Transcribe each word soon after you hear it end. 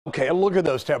Okay, look at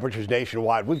those temperatures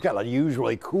nationwide. We've got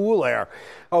unusually cool air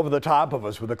over the top of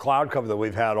us with the cloud cover that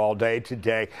we've had all day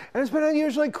today. And it's been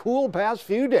unusually cool the past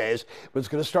few days, but it's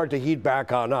going to start to heat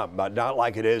back on up, but not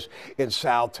like it is in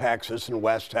South Texas and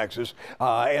West Texas.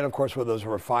 And of course, where those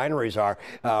refineries are,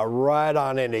 right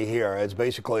on into here. It's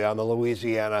basically on the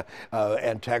Louisiana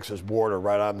and Texas border,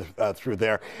 right on through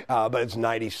there. But it's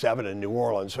 97 in New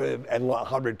Orleans and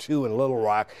 102 in Little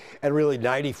Rock, and really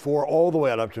 94 all the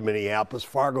way on up to Minneapolis.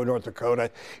 Fargo, North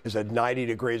Dakota is at 90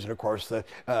 degrees, and of course the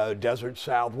desert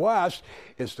Southwest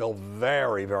is still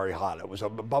very, very hot. It was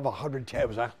above 110. It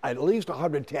was at least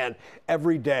 110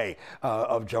 every day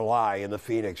of July in the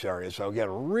Phoenix area. So again,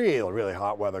 really, really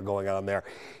hot weather going on there.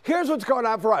 Here's what's going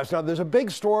on for us. Now, there's a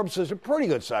big storm system, pretty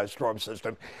good sized storm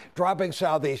system, dropping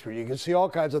southeastward. You can see all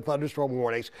kinds of thunderstorm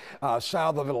warnings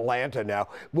south of Atlanta now.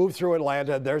 Move through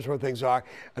Atlanta. There's where things are.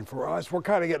 And for us, we're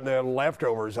kind of getting the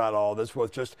leftovers out of all this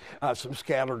with just some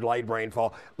scattered light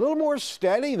rainfall. A little more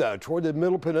steady, though, toward the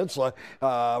middle peninsula,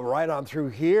 right on through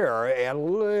here, and a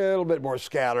little bit more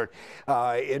scattered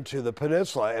into the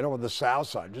peninsula and over the south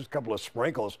side. Just a couple of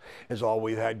sprinkles is all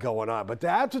we've had going on. But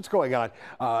that's what's going on.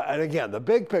 And again, the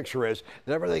big picture is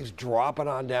that everything's dropping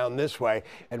on down this way,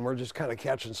 and we're just kind of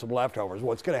catching some leftovers.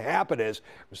 What's going to happen is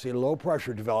we'll see low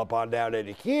pressure develop on down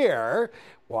into here.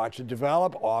 Watch it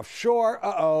develop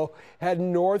offshore.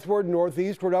 Heading northward,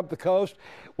 northeastward up the coast.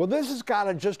 Well, this is kind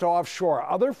of just offshore.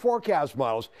 Other forecast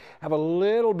models have a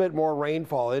little bit more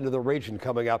rainfall into the region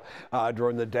coming up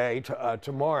during the day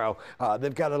tomorrow.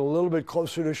 They've got it a little bit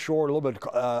closer to shore, a little bit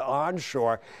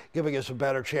onshore, giving us a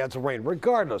better chance of rain.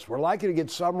 Regardless, we're likely to get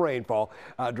some rainfall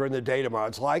during the day tomorrow.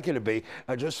 It's likely to be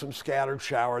just some scattered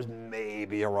showers,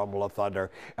 maybe a rumble of thunder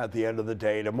at the end of the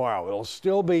day tomorrow. It'll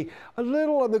still be a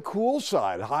little on the cool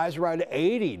side. Highs around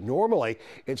 80. Normally,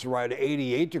 it's around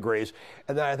 88 degrees.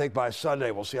 And then I think by Sunday,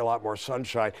 we'll see a lot more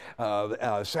sunshine.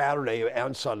 Saturday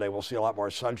and Sunday, we'll see a lot more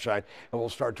sunshine, and we'll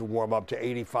start to warm up to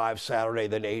 85 Saturday,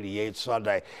 then 88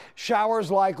 Sunday.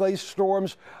 Showers likely,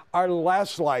 storms are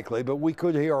less likely, but we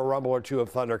could hear a rumble or two of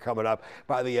thunder coming up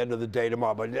by the end of the day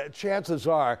tomorrow. But chances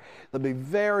are there'll be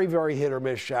very, very hit or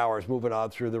miss showers moving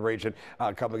on through the region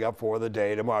coming up for the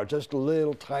day tomorrow. Just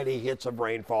little tiny hits of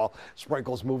rainfall,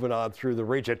 sprinkles moving on through the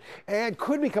region, and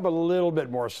could become a little bit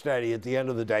more steady at the end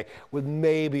of the day with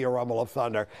maybe a rumble of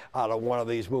thunder out of one of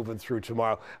these moving through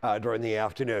tomorrow during the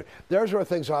afternoon. There's where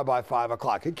things are by 5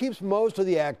 o'clock. It keeps most of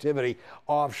the activity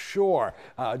offshore,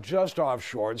 just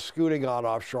offshore, and scooting on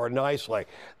offshore nicely.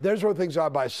 There's where things are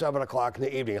by 7 o'clock in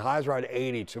the evening. Highs around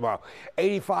 80 tomorrow.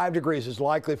 85 degrees is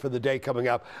likely for the day coming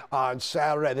up on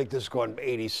Saturday. I think this is going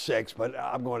 86, but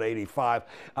I'm going 85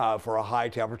 for a high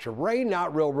temperature. Rain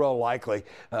not real likely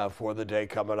for the day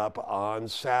coming up on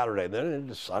Saturday. Then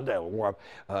into Sunday, it'll warm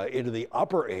up into the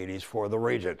upper 80s for the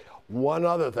region. One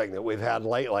other thing that we've had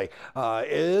lately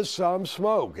is some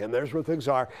smoke, and there's where things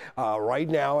are right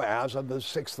now as of the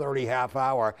 6:30 half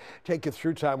hour. Take you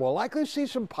through time. We'll likely see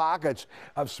some pockets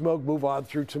of smoke move on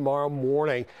through tomorrow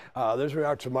morning. There's where we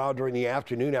are tomorrow during the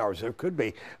afternoon hours. There could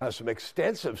be some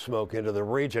extensive smoke into the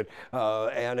region,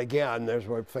 and again, there's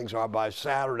where things are by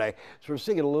Saturday. So we're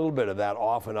seeing a little bit of that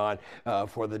off and on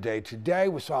for the day today.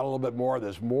 We saw a little bit more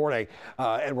this morning,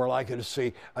 and we're likely to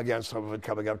see again some of it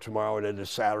coming up tomorrow and into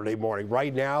Saturday morning.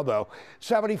 Right now, though,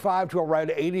 75 to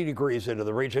around 80 degrees into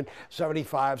the region,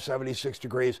 75, 76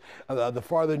 degrees. The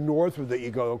farther northward that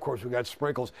you go, of course, we've got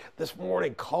sprinkles. This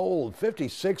morning, cold,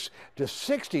 56 to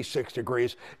 66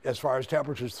 degrees as far as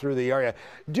temperatures through the area.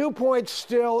 Dew points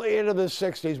still into the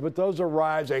 60s, but those are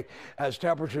rising as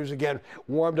temperatures again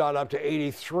warmed on up to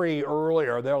 83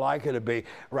 earlier. They're likely to be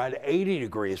around 80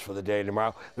 degrees for the day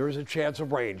tomorrow. There is a chance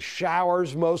of rain,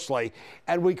 showers mostly,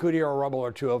 and we could hear a rumble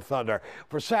or two of thunder.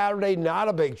 For Saturday, not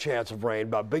a big chance of rain,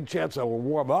 but a big chance it will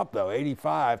warm up, though.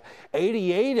 85,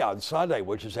 88 on Sunday,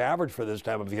 which is average for this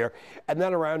time of year, and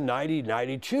then around 90,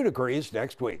 92 degrees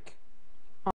next week.